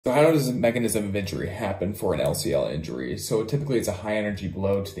So how does the mechanism of injury happen for an LCL injury? So typically it's a high energy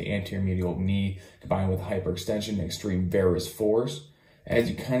blow to the anterior medial knee combined with hyperextension and extreme varus force. As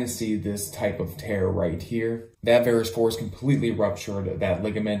you kind of see this type of tear right here, that varus force completely ruptured that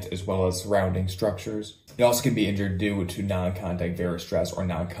ligament as well as surrounding structures. It also can be injured due to non-contact varus stress or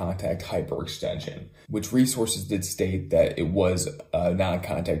non-contact hyperextension, which resources did state that it was a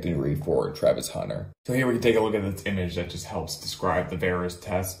non-contact injury for Travis Hunter. So here we can take a look at this image that just helps describe the varus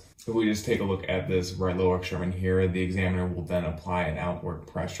test. If we just take a look at this right lower extremity here, the examiner will then apply an outward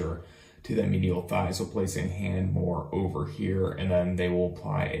pressure to the medial thigh, so placing hand more over here, and then they will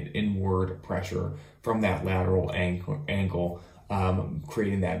apply an inward pressure from that lateral ankle,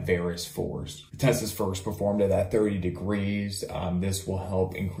 creating that varus force. The test is first performed at that 30 degrees. This will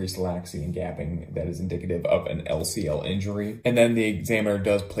help increase laxity and gapping that is indicative of an LCL injury. And then the examiner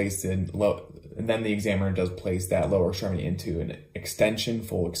does place that lower extremity into an extension,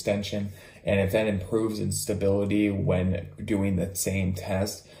 full extension. And if that improves in stability when doing the same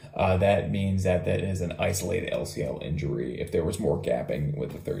test, that means that that is an isolated LCL injury if there was more gapping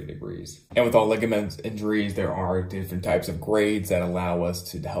with the 30 degrees. And with all ligament injuries, there are different types of grades that allow us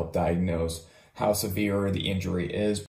to help diagnose how severe the injury is.